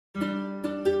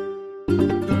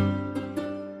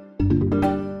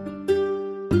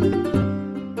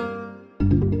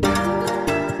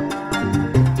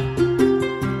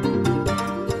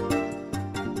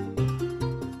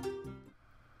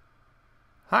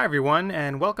Hi everyone,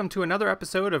 and welcome to another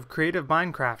episode of Creative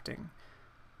Minecrafting.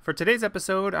 For today's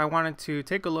episode, I wanted to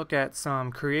take a look at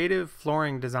some creative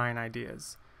flooring design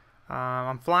ideas.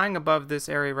 I'm flying above this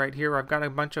area right here. I've got a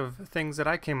bunch of things that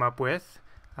I came up with,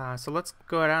 so let's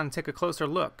go down and take a closer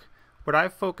look. What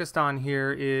I've focused on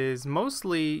here is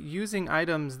mostly using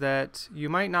items that you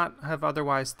might not have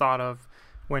otherwise thought of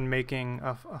when making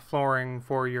a flooring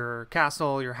for your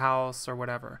castle, your house, or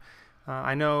whatever.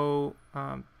 I know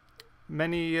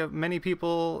many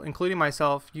people, including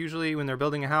myself, usually when they're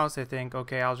building a house, they think,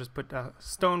 okay, I'll just put a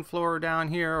stone floor down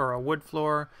here or a wood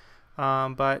floor.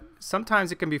 But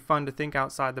sometimes it can be fun to think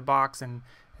outside the box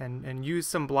and use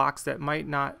some blocks that might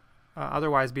not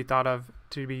otherwise be thought of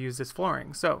to be used as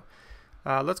flooring. So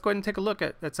let's go ahead and take a look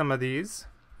at some of these.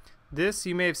 This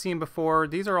you may have seen before.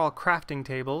 These are all crafting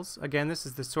tables. Again, this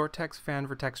is the Soartex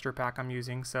Fanver texture pack I'm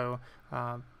using, so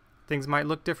things might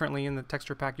look differently in the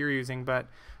texture pack you're using, but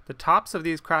the tops of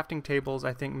these crafting tables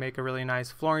I think make a really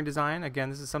nice flooring design. Again,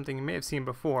 this is something you may have seen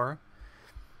before.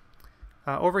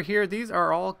 Over here, these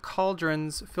are all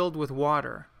cauldrons filled with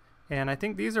water, and I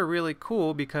think these are really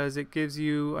cool because it gives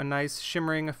you a nice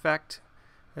shimmering effect.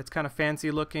 It's kind of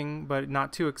fancy looking, but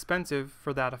not too expensive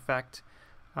for that effect.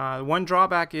 One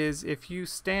drawback is if you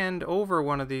stand over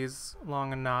one of these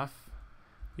long enough,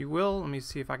 you will, let me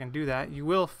see if I can do that, you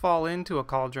will fall into a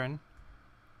cauldron.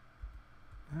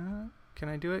 Can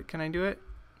I do it? Can I do it?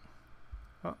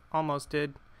 Oh, almost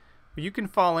did. But you can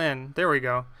fall in. There we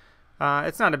go.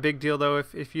 It's not a big deal though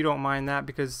if you don't mind that,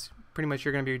 because pretty much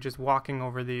you're going to be just walking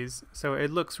over these. So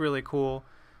it looks really cool.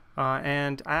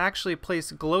 And I actually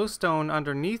placed glowstone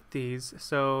underneath these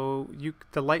so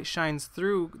the light shines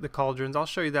through the cauldrons. I'll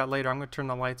show you that later. I'm going to turn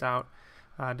the lights out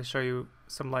to show you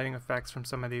some lighting effects from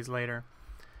some of these later.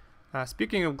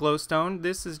 Speaking of glowstone,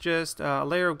 this is just a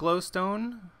layer of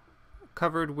glowstone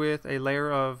covered with a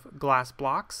layer of glass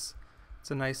blocks.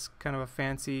 It's a nice kind of a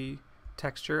fancy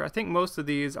texture. I think most of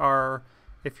these are,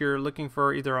 if you're looking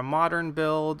for either a modern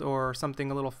build or something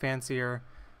a little fancier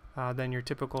than your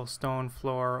typical stone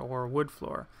floor or wood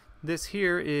floor. This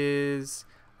here is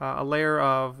a layer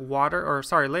of layer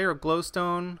of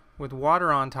glowstone with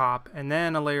water on top, and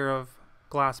then a layer of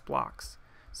glass blocks.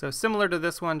 So similar to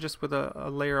this one, just with a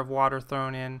layer of water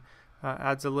thrown in,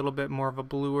 adds a little bit more of a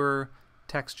bluer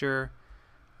texture,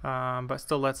 but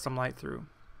still lets some light through.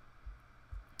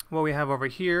 What we have over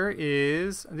here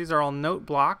is, these are all note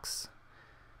blocks.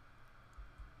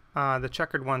 The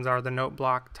checkered ones are the note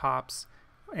block tops,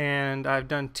 and I've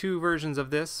done two versions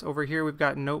of this. Over here we've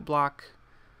got note block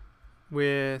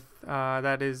with,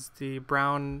 that is the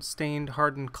brown stained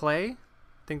hardened clay. I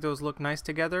think those look nice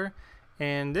together.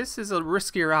 And this is a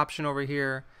riskier option over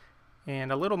here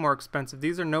and a little more expensive.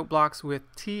 These are note blocks with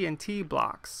TNT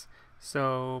blocks.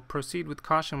 So proceed with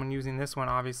caution when using this one,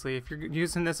 obviously. If you're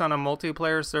using this on a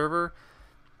multiplayer server,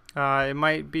 it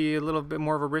might be a little bit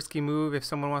more of a risky move. If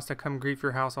someone wants to come grief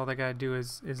your house, all they gotta do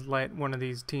is light one of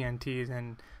these TNTs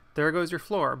and there goes your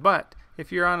floor. But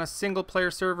if you're on a single player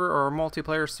server or a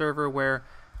multiplayer server where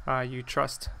you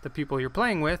trust the people you're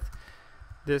playing with,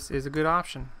 this is a good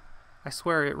option. I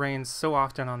swear it rains so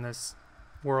often on this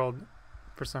world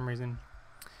for some reason.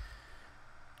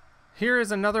 Here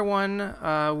is another one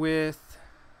with,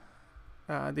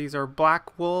 these are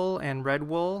black wool and red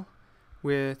wool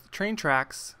with train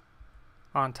tracks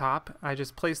on top. I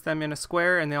just placed them in a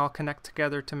square and they all connect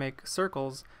together to make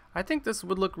circles. I think this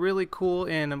would look really cool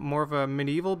in more of a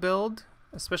medieval build,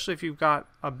 especially if you've got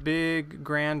a big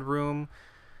grand room.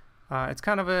 It's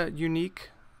kind of a unique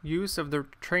use of the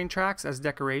train tracks as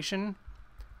decoration.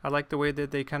 I like the way that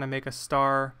they kind of make a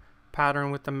star pattern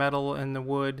with the metal and the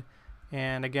wood,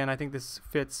 and again I think this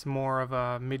fits more of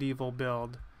a medieval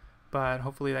build, but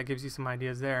hopefully that gives you some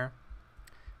ideas there.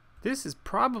 This is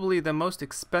probably the most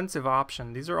expensive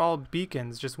option. These are all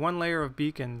beacons, just one layer of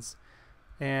beacons,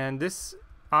 and this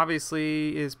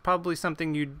obviously is probably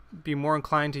something you'd be more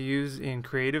inclined to use in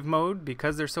creative mode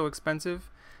because they're so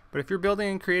expensive. But if you're building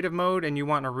in creative mode and you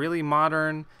want a really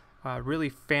modern, really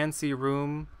fancy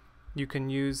room, you can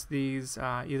use these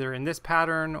either in this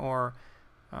pattern or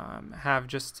have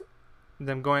just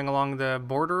them going along the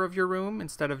border of your room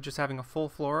instead of just having a full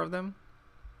floor of them.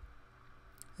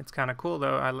 It's kind of cool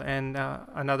though, and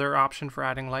another option for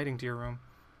adding lighting to your room.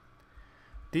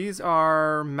 These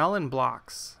are melon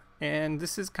blocks, and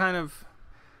this is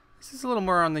a little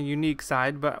more on the unique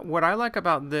side, but what I like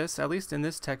about this, at least in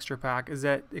this texture pack, is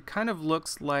that it kind of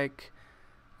looks like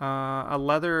a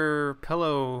leather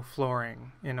pillow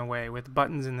flooring in a way, with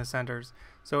buttons in the centers.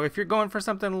 So if you're going for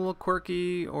something a little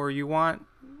quirky, or you want,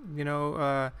 you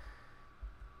know,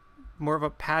 more of a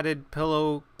padded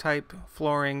pillow type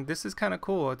flooring, this is kind of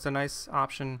cool. It's a nice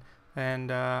option.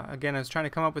 And again, I was trying to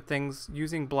come up with things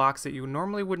using blocks that you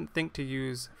normally wouldn't think to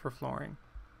use for flooring.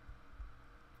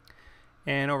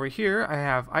 And over here I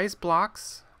have ice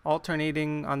blocks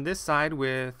alternating on this side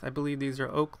with, I believe these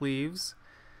are oak leaves.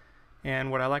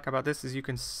 And what I like about this is you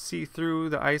can see through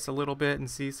the ice a little bit and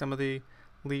see some of the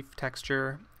leaf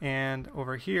texture. And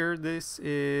over here, this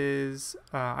is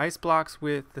ice blocks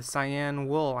with the cyan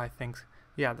wool, I think.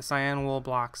 Yeah, the cyan wool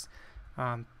blocks.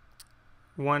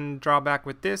 One drawback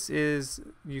with this is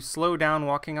you slow down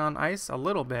walking on ice a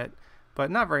little bit, but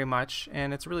not very much.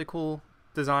 And it's a really cool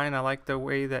design. I like the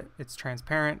way that it's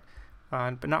transparent,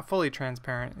 but not fully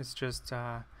transparent. It's just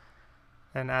and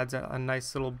adds a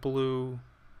nice little blue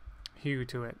hue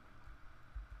to it.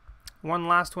 One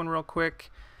last one real quick.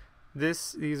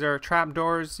 These are trap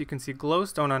doors. You can see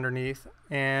glowstone underneath,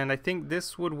 and I think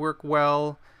this would work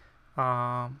well,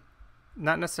 not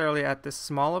necessarily at this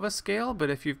small of a scale, but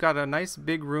if you've got a nice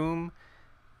big room,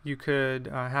 you could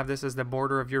have this as the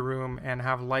border of your room and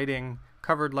have lighting,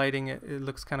 covered lighting. It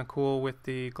looks kind of cool with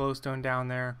the glowstone down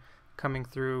there coming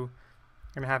through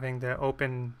and having the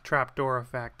open trap door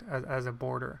effect as a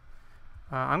border.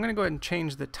 I'm going to go ahead and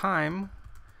change the time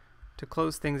to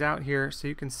close things out here so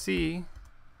you can see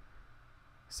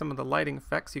some of the lighting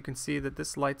effects. You can see that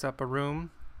this lights up a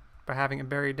room by having it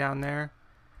buried down there.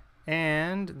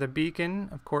 And the beacon,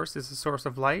 of course, is a source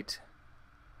of light.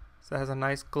 So it has a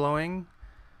nice glowing.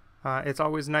 It's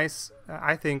always nice,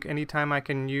 I think, anytime I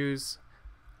can use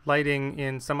lighting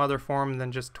in some other form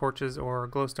than just torches or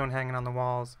glowstone hanging on the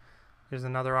walls. There's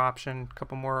another option, a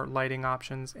couple more lighting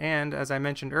options. And as I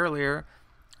mentioned earlier,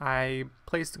 I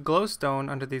placed glowstone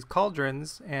under these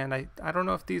cauldrons, and I don't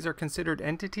know if these are considered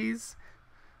entities,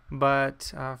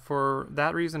 but for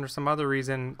that reason or some other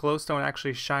reason, glowstone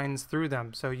actually shines through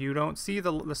them. So you don't see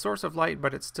the source of light,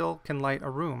 but it still can light a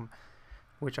room,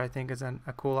 which I think is a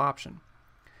cool option.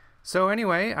 So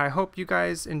anyway, I hope you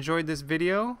guys enjoyed this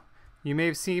video. You may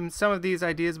have seen some of these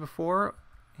ideas before,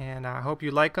 and I hope you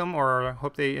like them, or I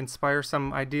hope they inspire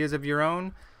some ideas of your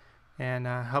own and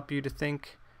help you to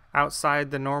think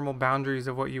outside the normal boundaries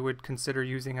of what you would consider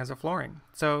using as a flooring.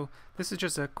 So this is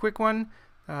just a quick one.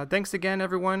 Thanks again,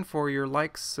 everyone, for your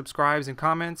likes, subscribes, and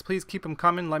comments. Please keep them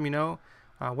coming. Let me know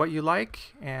what you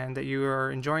like and that you are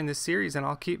enjoying this series, and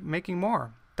I'll keep making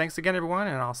more. Thanks again, everyone,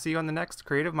 and I'll see you on the next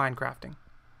Creative Mind Crafting.